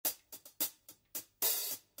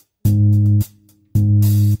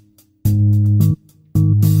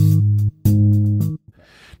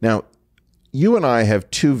Now, you and I have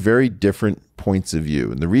two very different points of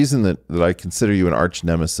view. And the reason that I consider you an arch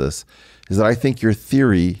nemesis is that I think your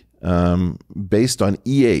theory, based on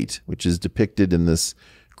E8, which is depicted in this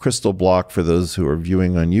crystal block for those who are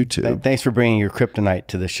viewing on YouTube. Thanks for bringing your kryptonite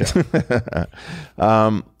to the show.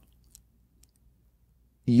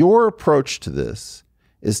 Your approach to this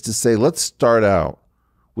is to say, let's start out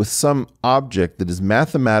with some object that is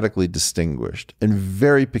mathematically distinguished and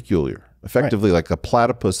very peculiar, effectively like a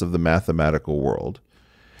platypus of the mathematical world.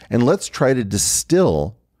 And let's try to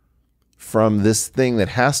distill from this thing that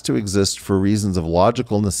has to exist for reasons of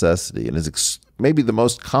logical necessity and is maybe the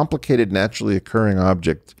most complicated naturally occurring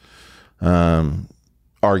object,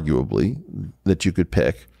 arguably, that you could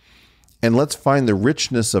pick. And let's find the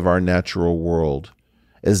richness of our natural world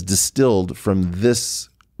as distilled from this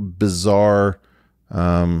bizarre,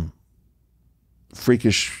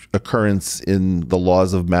 freakish occurrence in the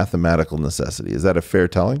laws of mathematical necessity. Is that a fair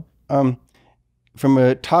telling? From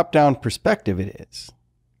a top-down perspective, it is.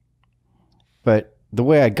 But the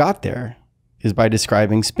way I got there is by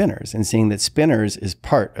describing spinors and seeing that spinors is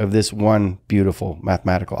part of this one beautiful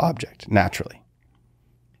mathematical object, naturally.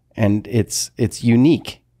 And it's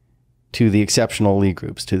unique to the exceptional Lie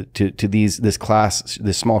groups, to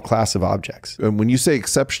this small class of objects. And when you say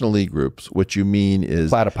exceptional Lie groups, what you mean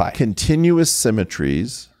is platypi, continuous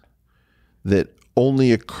symmetries that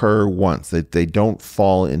only occur once, that they don't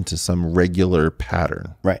fall into some regular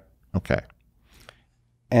pattern. Right. Okay.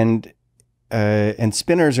 And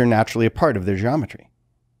spinors are naturally a part of their geometry.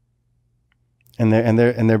 And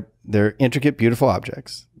they're intricate, beautiful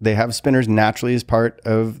objects. They have spinors naturally as part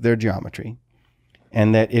of their geometry.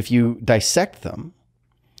 And that if you dissect them,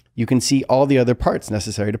 you can see all the other parts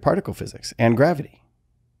necessary to particle physics and gravity.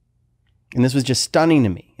 And this was just stunning to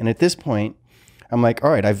me. And at this point, I'm like,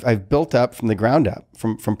 all right, I've built up from the ground up,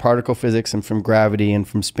 from particle physics and from gravity and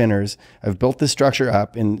from spinors. I've built this structure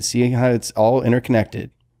up and seeing how it's all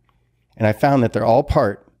interconnected. And I found that they're all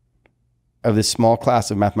part of this small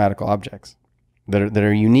class of mathematical objects that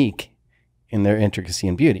are unique in their intricacy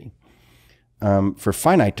and beauty for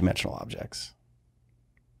finite dimensional objects.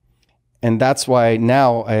 And that's why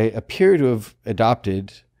now I appear to have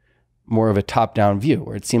adopted more of a top-down view,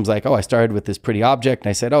 where it seems like, oh, I started with this pretty object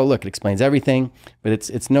and I said, oh, look, it explains everything, but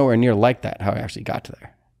it's nowhere near like that, how I actually got to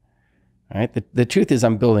there. All right? The truth is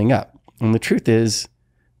I'm building up. And the truth is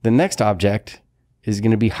the next object is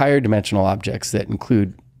going to be higher dimensional objects that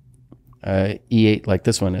include E8 like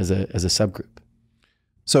this one as a subgroup.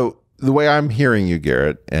 So the way I'm hearing you,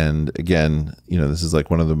 Garrett, and again, this is like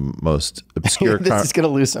one of the most obscure. This is going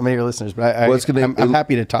to lose some of your listeners, but I'm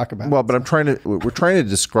happy to talk about it. Well, but we're trying to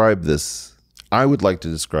describe this. I would like to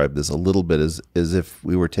describe this a little bit as if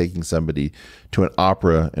we were taking somebody to an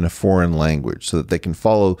opera in a foreign language so that they can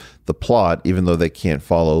follow the plot, even though they can't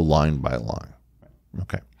follow line by line.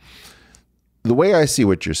 Okay. The way I see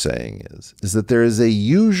what you're saying is that there is a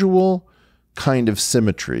usual kind of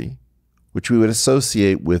symmetry which we would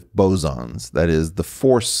associate with bosons, that is, the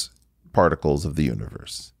force particles of the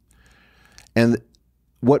universe. And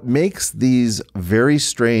what makes these very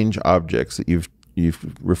strange objects that you've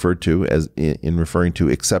referred to as in referring to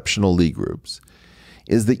exceptional Lie groups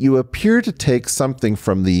is that you appear to take something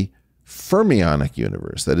from the fermionic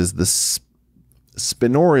universe, that is the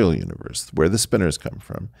spinorial universe, where the spinors come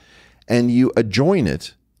from, and you adjoin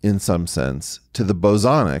it, in some sense, to the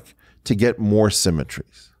bosonic to get more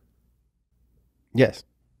symmetries. Yes.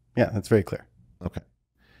 Yeah, that's very clear. Okay.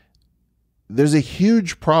 There's a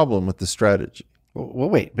huge problem with the strategy. Well,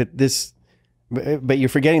 wait, but you're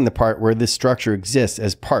forgetting the part where this structure exists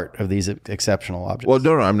as part of these exceptional objects. Well,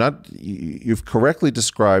 no, I'm not. You've correctly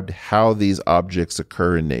described how these objects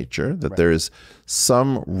occur in nature, that there is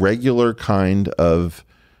some regular kind of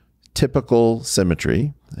typical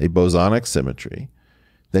symmetry, a bosonic symmetry.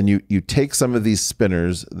 Then you take some of these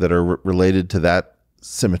spinors that are related to that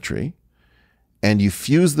symmetry, and you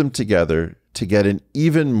fuse them together to get an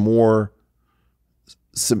even more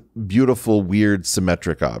beautiful, weird,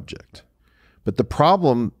 symmetric object. But the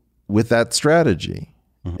problem with that strategy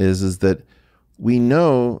is that we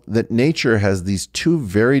know that nature has these two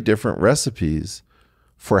very different recipes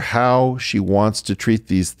for how she wants to treat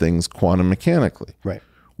these things quantum mechanically. Right.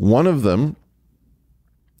 One of them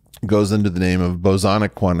goes under the name of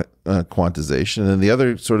bosonic quantization, and the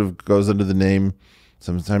other sort of goes under the name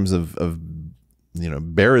sometimes of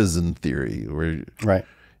Berezin theory, where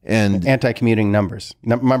and anti-commuting numbers.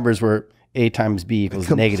 Numbers where A times B equals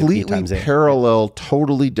negative B times A. Completely parallel,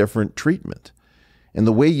 totally different treatment. And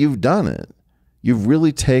the way you've done it, you've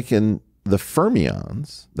really taken the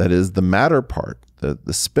fermions, that is the matter part, the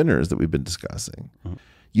spinors that we've been discussing.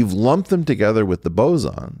 you've lumped them together with the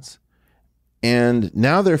bosons, and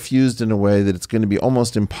now they're fused in a way that it's going to be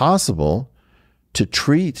almost impossible to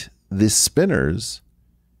treat the spinors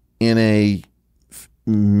in a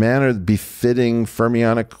manner befitting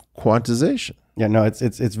fermionic quantization. Yeah, no, it's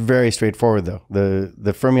very straightforward though.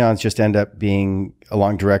 The fermions just end up being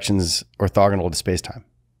along directions orthogonal to space-time.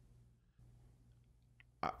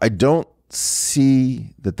 I don't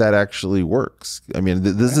see that actually works. I mean,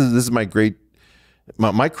 this is my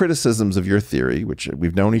criticisms of your theory, which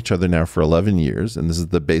we've known each other now for 11 years, and this is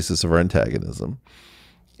the basis of our antagonism,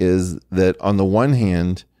 is that on the one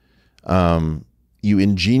hand, you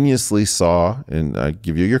ingeniously saw, and I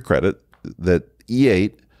give you your credit, that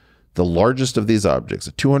E8, the largest of these objects,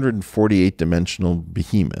 a 248-dimensional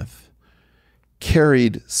behemoth,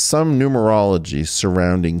 carried some numerology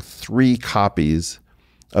surrounding 3 copies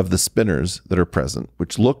of the spinors that are present,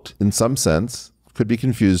 which looked, in some sense, could be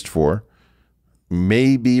confused for,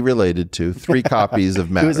 may be related to 3 copies of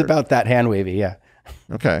matter. It was about that hand wavy, yeah.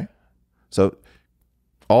 Okay. So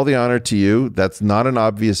all the honor to you. That's not an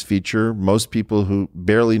obvious feature. Most people who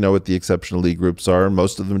barely know what the exceptional Lie groups are,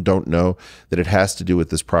 most of them don't know that it has to do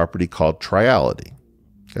with this property called triality.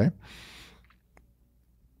 Okay.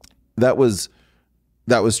 That was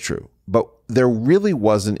true. But there really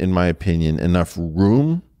wasn't, in my opinion, enough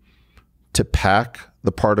room to pack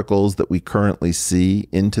the particles that we currently see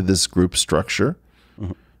into this group structure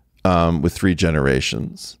with 3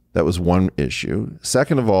 generations. That was one issue.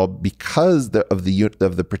 Second of all, because of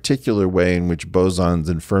the particular way in which bosons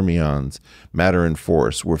and fermions, matter and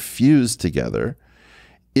force, were fused together,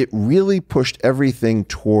 it really pushed everything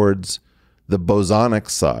towards the bosonic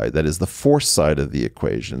side, that is the force side of the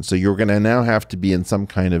equation. So you're going to now have to be in some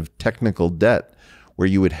kind of technical debt where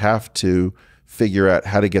you would have to figure out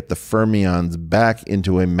how to get the fermions back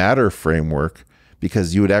into a matter framework,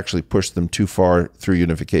 because you would actually push them too far through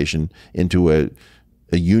unification into a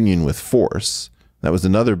union with force. That was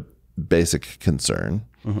another basic concern.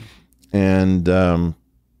 And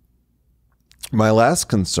my last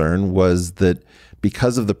concern was that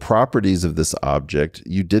because of the properties of this object,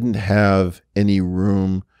 you didn't have any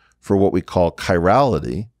room for what we call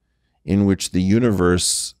chirality, in which the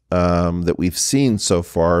universe that we've seen so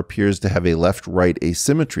far appears to have a left-right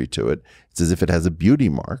asymmetry to it. It's as if it has a beauty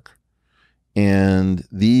mark. And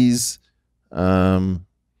these, any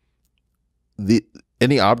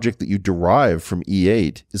object that you derive from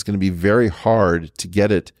E8 is going to be very hard to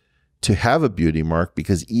get it to have a beauty mark,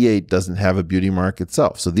 because E8 doesn't have a beauty mark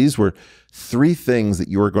itself. So these were 3 things that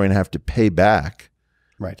you were going to have to pay back,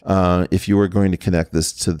 right? If you were going to connect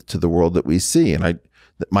this to the world that we see. And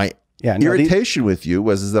my irritation with you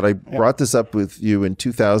was that I brought this up with you in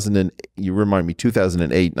 2000, and you remind me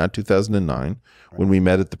 2008, not 2009, when we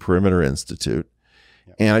met at the Perimeter Institute.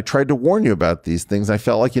 And I tried to warn you about these things. I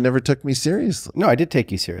felt like you never took me seriously. No, I did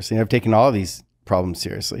take you seriously. I've taken all of these problems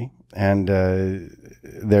seriously, and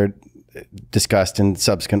they're discussed in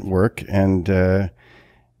subsequent work. And the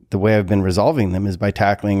way I've been resolving them is by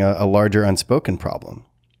tackling a larger unspoken problem,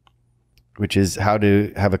 which is how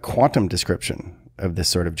to have a quantum description of this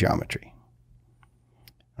sort of geometry,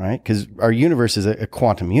 right? Because our universe is a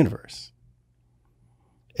quantum universe,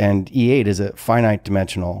 and E8 is a finite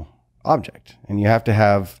dimensional object, and you have to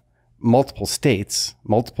have multiple states,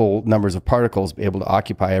 multiple numbers of particles be able to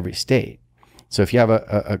occupy every state. So if you have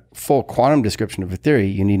a full quantum description of a theory,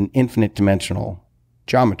 you need an infinite dimensional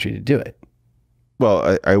geometry to do it.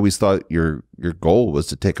 Well, I always thought your goal was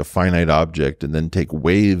to take a finite object and then take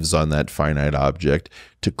waves on that finite object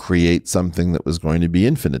to create something that was going to be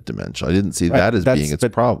infinite dimensional. I didn't see that as being its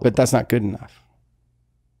problem. But that's not good enough.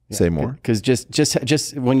 Say more. Because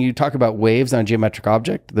just when you talk about waves on a geometric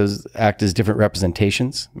object, those act as different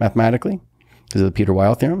representations mathematically because of the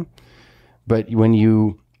Peter-Weyl theorem. But when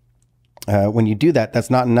you do that,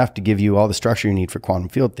 that's not enough to give you all the structure you need for quantum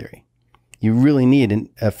field theory. You really need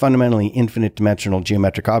a fundamentally infinite dimensional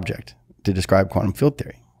geometric object to describe quantum field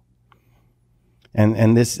theory.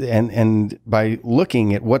 And by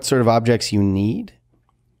looking at what sort of objects you need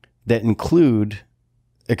that include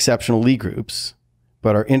exceptional Lie groups,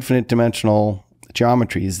 but are infinite dimensional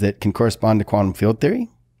geometries that can correspond to quantum field theory,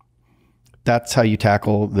 that's how you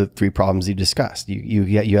tackle the 3 problems you discussed.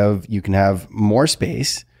 You can have more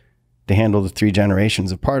space to handle the 3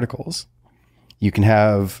 generations of particles. You can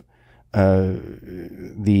have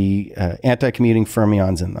the anti-commuting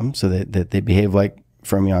fermions in them, so that they behave like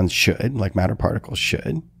fermions should, like matter particles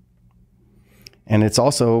should. And it's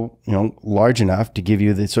also, large enough to give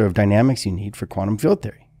you the sort of dynamics you need for quantum field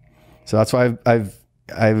theory. So that's why I've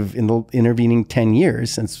in the intervening 10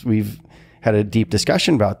 years since we've had a deep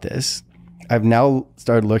discussion about this, I've now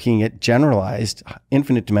started looking at generalized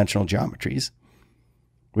infinite dimensional geometries,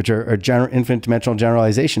 which are infinite dimensional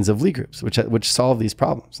generalizations of Lie groups, which solve these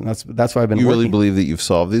problems. And that's why I've been You working. really believe that you've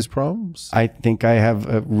solved these problems? I think I have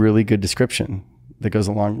a really good description that goes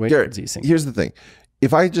a long way towards these things. Here's the thing.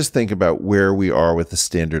 If I just think about where we are with the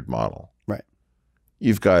standard model, right?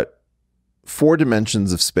 You've got 4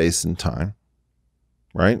 dimensions of space and time,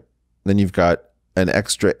 right? Then you've got an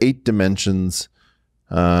extra 8 dimensions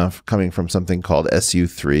coming from something called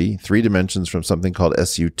SU3, 3 dimensions from something called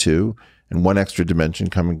SU2, and 1 extra dimension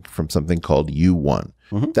coming from something called U1.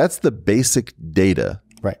 Mm-hmm. That's the basic data,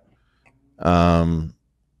 right?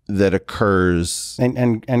 That occurs,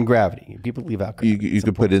 and gravity. People leave out gravity. You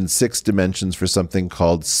could put in 6 dimensions for something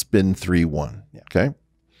called spin 3-1. Yeah. Okay.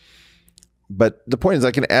 But the point is,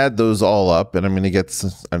 I can add those all up, and I'm going to get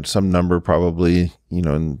some number, probably,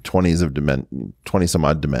 in 20 some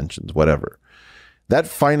odd dimensions, whatever. That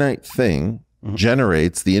finite thing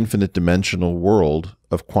generates the infinite dimensional world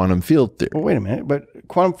of quantum field theory. Well, wait a minute, but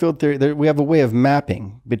quantum field theory, we have a way of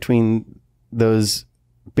mapping between those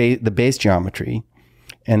the base geometry,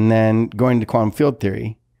 and then going to quantum field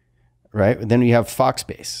theory, right? Then you have Fock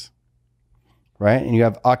space, right? And you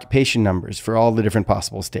have occupation numbers for all the different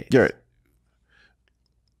possible states. Garrett,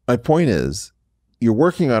 my point is, you're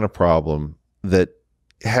working on a problem that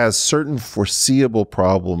has certain foreseeable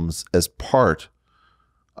problems as part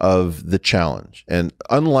of the challenge. And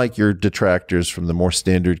unlike your detractors from the more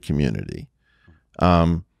standard community,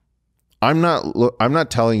 I'm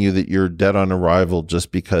not telling you that you're dead on arrival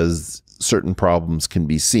just because certain problems can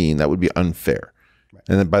be seen. That would be unfair. Right.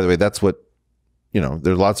 And then, by the way, that's what,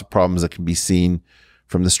 there are lots of problems that can be seen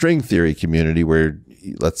from the string theory community, where,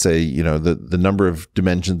 let's say, the number of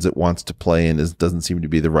dimensions it wants to play in doesn't seem to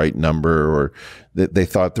be the right number, or they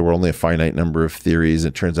thought there were only a finite number of theories.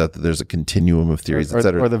 It turns out that there's a continuum of theories, et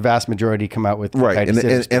cetera. Or the vast majority come out with right.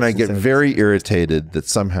 And I get very irritated that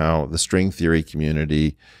somehow the string theory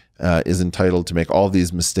community is entitled to make all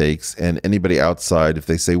these mistakes, and anybody outside, if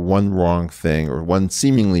they say one wrong thing or one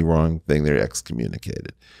seemingly wrong thing, they're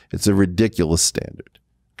excommunicated. It's a ridiculous standard.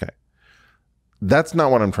 Okay. That's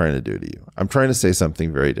not what I'm trying to do to you. I'm trying to say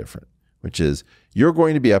something very different, which is, you're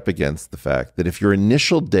going to be up against the fact that if your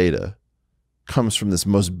initial data comes from this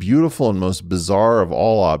most beautiful and most bizarre of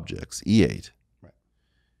all objects, E8, right,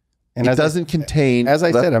 and it doesn't contain... As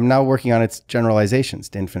I said, I'm now working on its generalizations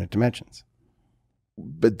to infinite dimensions.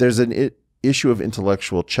 But there's an issue of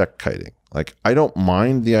intellectual check kiting. Like, I don't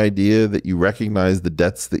mind the idea that you recognize the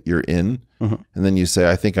debts that you're in, and then you say,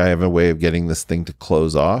 I think I have a way of getting this thing to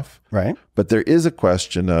close off. Right. But there is a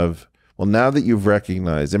question of, well, now that you've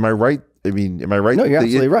recognized, am I right? Am I right? No, you're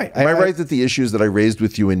absolutely right. Am I right that the issues that I raised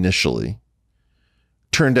with you initially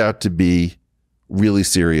turned out to be really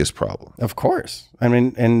serious problems? Of course. I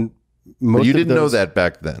mean, and most but you didn't know that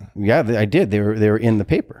back then. Yeah, I did. They were in the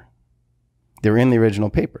paper. They were in the original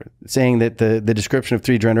paper, saying that the description of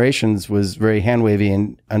 3 generations was very hand-wavy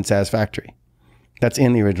and unsatisfactory. That's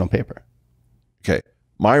in the original paper. Okay.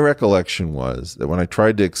 My recollection was that when I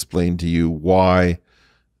tried to explain to you why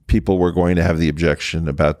people were going to have the objection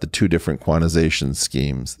about the 2 different quantization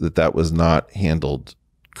schemes, that was not handled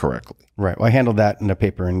correctly. Right. Well, I handled that in a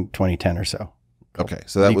paper in 2010 or so. Okay.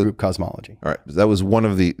 So that was group cosmology. All right. That was one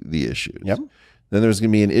of the issues. Yep. Then there's going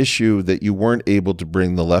to be an issue that you weren't able to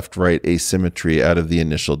bring the left-right asymmetry out of the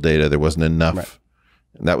initial data. There wasn't enough.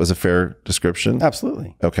 Right. That was a fair description?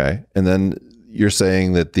 Absolutely. Okay. And then you're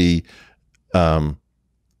saying that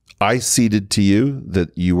I ceded to you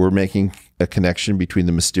that you were making a connection between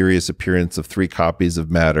the mysterious appearance of 3 copies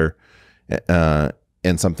of matter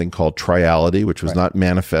and something called triality, which was not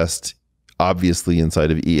manifest obviously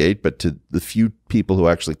inside of E8, but to the few people who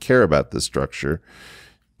actually care about this structure,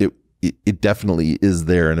 it definitely is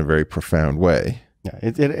there in a very profound way. Yeah,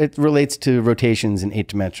 it relates to rotations in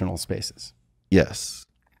 8-dimensional spaces. Yes.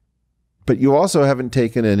 But you also haven't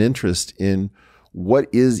taken an interest in what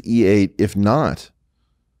is E8 if not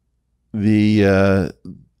the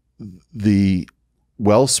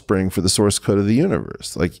wellspring for the source code of the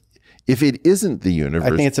universe. Like, if it isn't the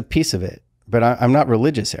universe... I think it's a piece of it, but I'm not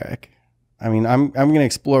religious, Eric. I mean, I'm going to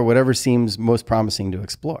explore whatever seems most promising to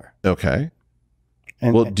explore. Okay.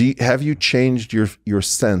 And, well, have you changed your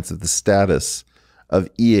sense of the status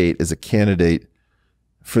of E8 as a candidate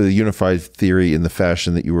for the unified theory in the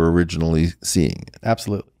fashion that you were originally seeing it?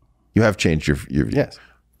 Absolutely. You have changed your view. Yes.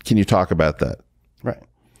 Can you talk about that? Right.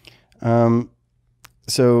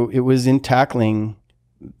 So it was in tackling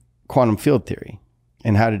quantum field theory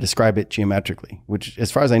and how to describe it geometrically, which,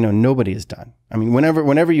 as far as I know, nobody has done. I mean,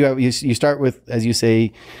 whenever you start with, as you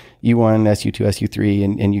say, U1, SU2,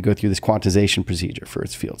 SU3, and you go through this quantization procedure for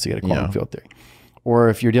its fields to get a quantum field theory. Or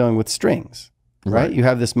if you're dealing with strings, right? You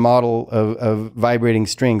have this model of vibrating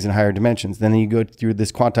strings in higher dimensions. Then you go through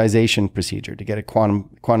this quantization procedure to get a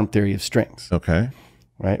quantum theory of strings. Okay.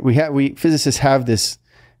 Right? We physicists have this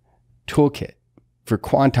toolkit for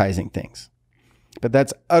quantizing things. But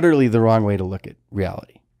that's utterly the wrong way to look at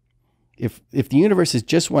reality. If the universe is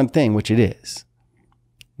just one thing, which it is,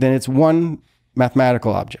 then it's one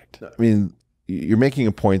mathematical object. I mean, you're making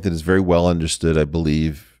a point that is very well understood, I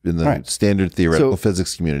believe, in the standard theoretical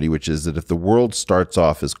physics community, which is that if the world starts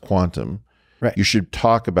off as quantum, you should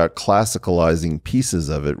talk about classicalizing pieces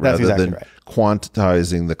of it rather than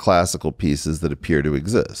quantizing the classical pieces that appear to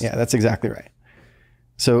exist. Yeah, that's exactly right.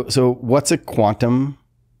 So what's a quantum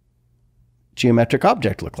geometric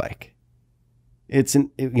object look like? It's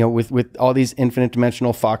with all these infinite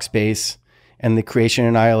dimensional Fock space and the creation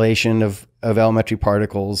and annihilation of elementary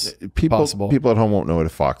particles possible. People at home won't know what a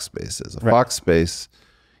Fock space is. A Fock space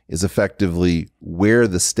is effectively where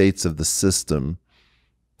the states of the system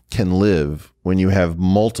can live when you have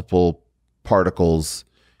multiple particles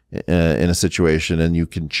in a situation, and you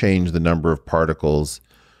can change the number of particles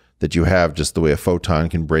that you have just the way a photon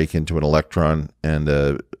can break into an electron and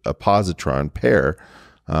a positron pair.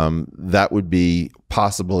 That would be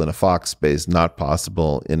possible in a Fock space, not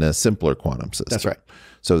possible in a simpler quantum system. That's right.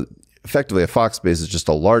 So effectively, a Fock space is just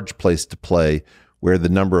a large place to play where the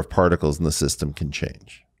number of particles in the system can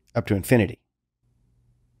change. Up to infinity.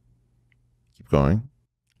 Keep going.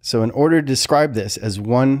 So in order to describe this as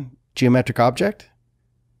one geometric object,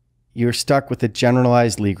 you're stuck with a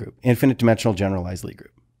generalized Lie group, infinite dimensional generalized Lie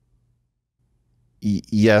group.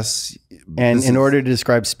 Yes. And in order to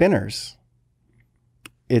describe spinors,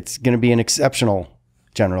 it's going to be an exceptional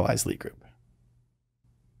generalized Lie group.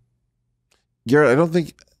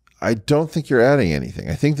 Garrett, I don't think you're adding anything.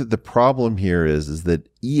 I think that the problem here is that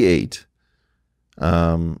E8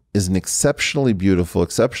 is an exceptionally beautiful,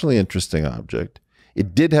 exceptionally interesting object.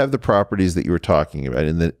 It did have the properties that you were talking about,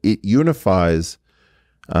 in that it unifies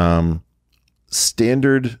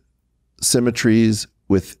standard symmetries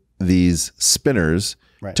with these spinors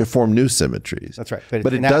to form new symmetries. That's right. But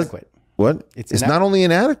it's inadequate. It's not only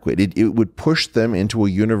inadequate, it would push them into a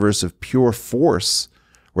universe of pure force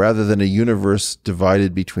rather than a universe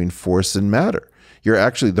divided between force and matter.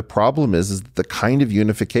 The problem is that the kind of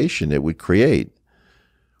unification it would create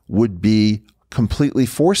would be completely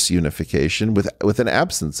force unification with an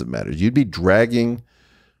absence of matter. You'd be dragging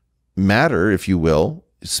matter, if you will,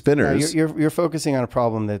 spinors. You're focusing on a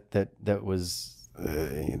problem that was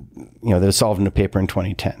that was solved in a paper in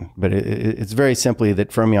 2010. But it's very simply that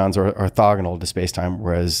fermions are orthogonal to spacetime,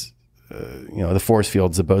 whereas the force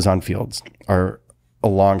fields, the boson fields, are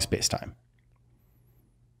along spacetime.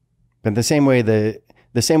 But the same way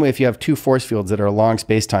if you have two force fields that are along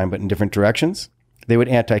spacetime but in different directions, they would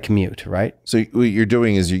anti-commute, right? So what you're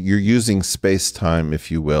doing is you're using space-time,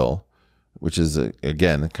 if you will, which is,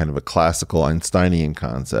 again, kind of a classical Einsteinian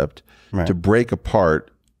concept, to break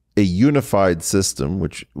apart a unified system,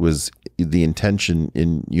 which was the intention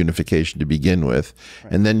in unification to begin with.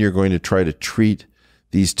 And then you're going to try to treat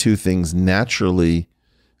these two things naturally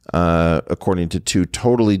according to two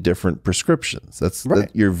totally different prescriptions.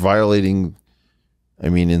 You're violating, I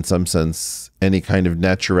mean, in some sense, any kind of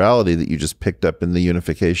naturality that you just picked up in the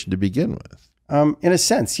unification to begin with. In a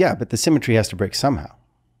sense, yeah, but the symmetry has to break somehow.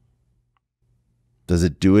 Does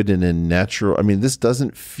it do it in a natural? I mean, this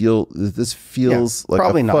feels like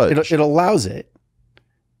probably a not. fudge. It allows it.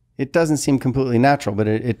 It doesn't seem completely natural, but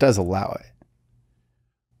it does allow it.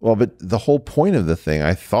 Well, but the whole point of the thing,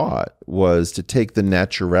 I thought, was to take the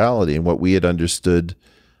naturality and what we had understood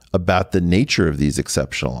about the nature of these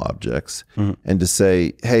exceptional objects and to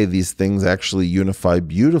say, hey, these things actually unify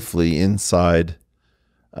beautifully inside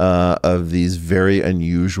of these very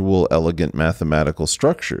unusual, elegant mathematical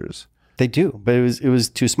structures. They do, but it was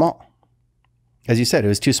too small. As you said, it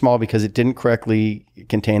was too small because it didn't correctly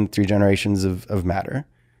contain 3 generations of matter,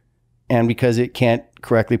 and because it can't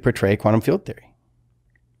correctly portray quantum field theory.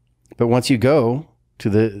 But once you go to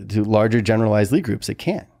larger generalized Lie groups, it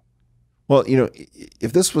can. Well,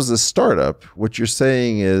 if this was a startup, what you're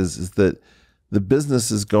saying is that the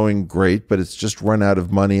business is going great, but it's just run out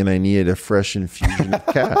of money and I needed a fresh infusion of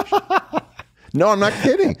cash. No, I'm not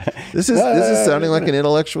kidding. This is sounding like an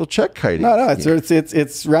intellectual check kiting. No,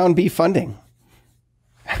 it's round B funding.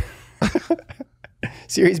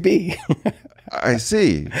 Series B. I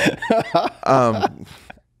see.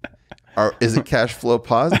 Is it cash flow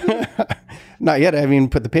positive? Not yet. I haven't even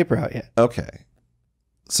put the paper out yet. Okay.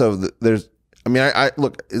 so there's, I mean, I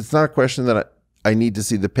look, it's not a question that I need to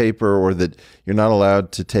see the paper or that you're not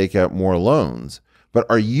allowed to take out more loans, but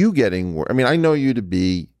are you getting, I mean, I know you to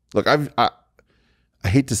be, look, I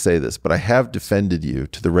hate to say this, but I have defended you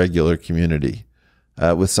to the regular community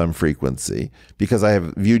with some frequency because I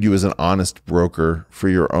have viewed you as an honest broker for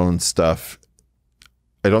your own stuff.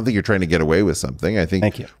 I don't think you're trying to get away with something. I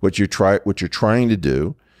think what you're trying to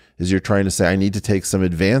do is you're trying to say, I need to take some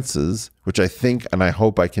advances, which I think, and I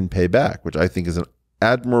hope I can pay back, which I think is an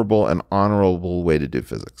admirable and honorable way to do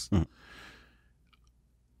physics.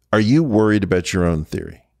 Are you worried about your own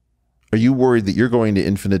theory? Are you worried that you're going to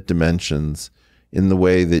infinite dimensions in the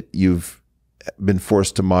way that you've been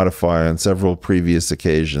forced to modify on several previous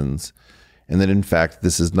occasions, and that in fact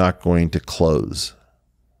this is not going to close?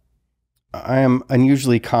 I am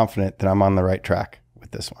unusually confident that I'm on the right track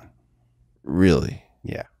with this one. Really?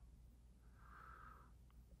 Yeah.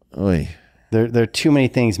 Oy. There are too many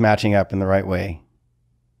things matching up in the right way.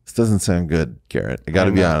 This doesn't sound good, Garrett. I got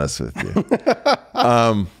to be honest with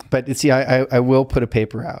you. But see, I will put a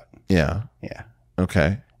paper out. Yeah. Yeah.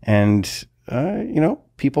 Okay. And, you know,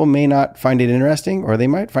 people may not find it interesting, or they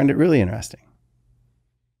might find it really interesting.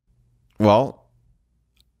 Well,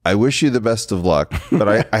 I wish you the best of luck,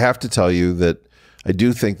 but I have to tell you that I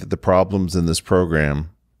do think that the problems in this program,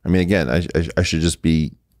 I mean, again, I should just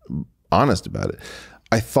be honest about it.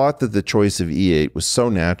 I thought that the choice of E8 was so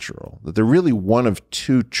natural that they're really one of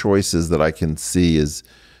two choices that I can see as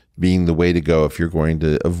being the way to go if you're going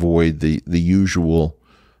to avoid the usual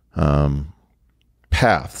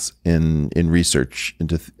paths in research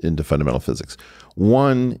into fundamental physics.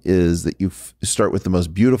 One is that you start with the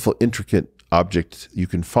most beautiful, intricate object you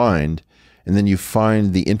can find, and then you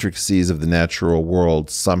find the intricacies of the natural world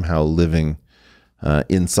somehow living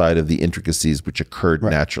inside of the intricacies which occurred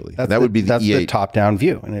naturally. That would be the E8. The top-down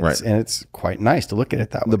view, and it's quite nice to look at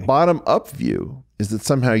it that way. The bottom-up view is that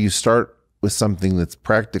somehow you start with something that's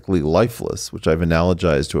practically lifeless, which I've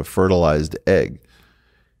analogized to a fertilized egg,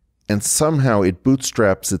 and somehow it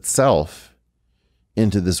bootstraps itself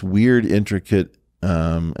into this weird, intricate,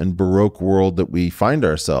 and Baroque world that we find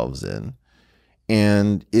ourselves in.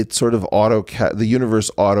 And it sort of the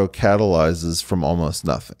universe auto-catalyzes from almost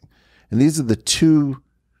nothing. And these are the two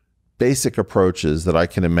basic approaches that I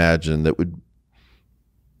can imagine that would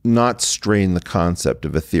not strain the concept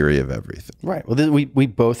of a theory of everything. Right. Well, we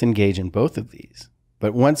both engage in both of these.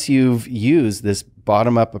 But once you've used this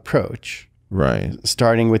bottom-up approach, right,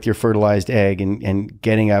 starting with your fertilized egg and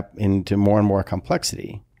getting up into more and more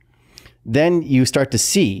complexity, then you start to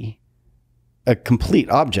see a complete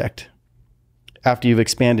object after you've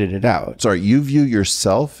expanded it out. Sorry, you view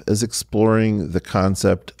yourself as exploring the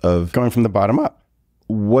concept of going from the bottom up.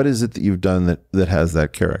 What is it that you've done that has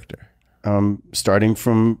that character? Starting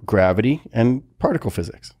from gravity and particle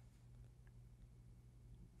physics,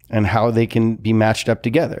 and how they can be matched up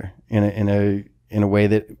together in a way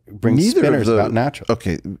that brings spinners about natural.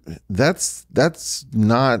 Okay, that's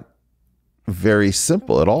not very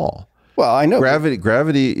simple at all. Well, I know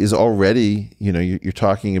gravity is already, you know, you're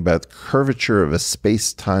talking about the curvature of a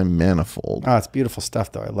space-time manifold. Oh, it's beautiful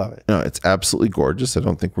stuff, though. I love it. No, it's absolutely gorgeous. I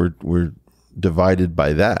don't think we're divided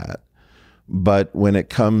by that. But when it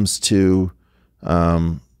comes to,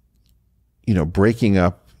 you know, breaking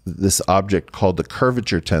up this object called the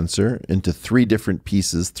curvature tensor into three different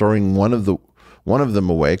pieces, throwing one of them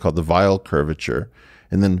away, called the Weyl curvature,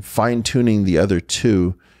 and then fine-tuning the other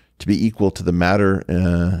two to be equal to the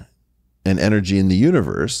matter and energy in the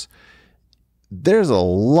universe, there's a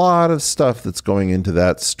lot of stuff that's going into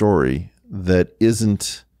that story that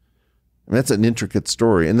isn't, I mean, that's an intricate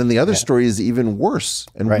story. And then the other story is even worse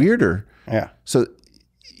and weirder. Yeah. So,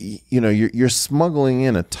 you know, you're smuggling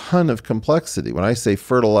in a ton of complexity. When I say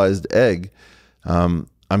fertilized egg, I'm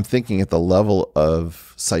thinking at the level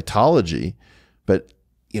of cytology, but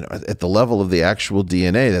you know, at the level of the actual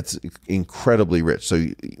DNA, that's incredibly rich. So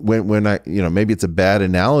when I, you know, maybe it's a bad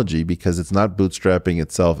analogy because it's not bootstrapping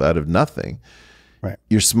itself out of nothing. Right.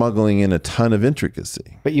 You're smuggling in a ton of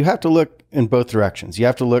intricacy. But you have to look in both directions. You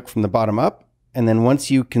have to look from the bottom up, and then once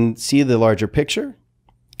you can see the larger picture,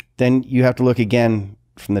 then you have to look again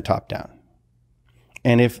from the top down.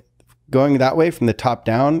 And if going that way from the top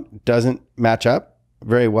down doesn't match up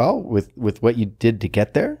very well with what you did to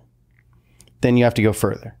get there, then you have to go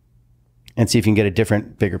further and see if you can get a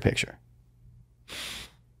different, bigger picture.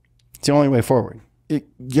 It's the only way forward.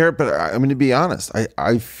 Garrett, but I mean, to be honest,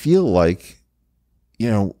 I feel like,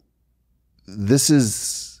 you know, this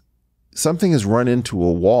is, something has run into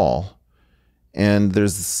a wall, and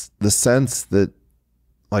there's the sense that,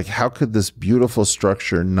 like, how could this beautiful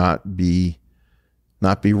structure not be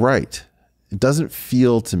right? It doesn't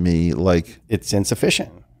feel to me like it's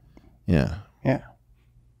insufficient. Yeah. Yeah.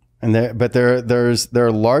 And there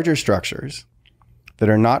are larger structures that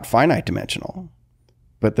are not finite dimensional,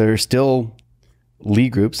 but they're still Lie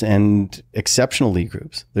groups and exceptional Lie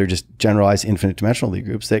groups. They're just generalized infinite dimensional Lie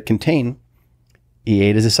groups that contain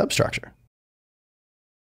E8 as a substructure.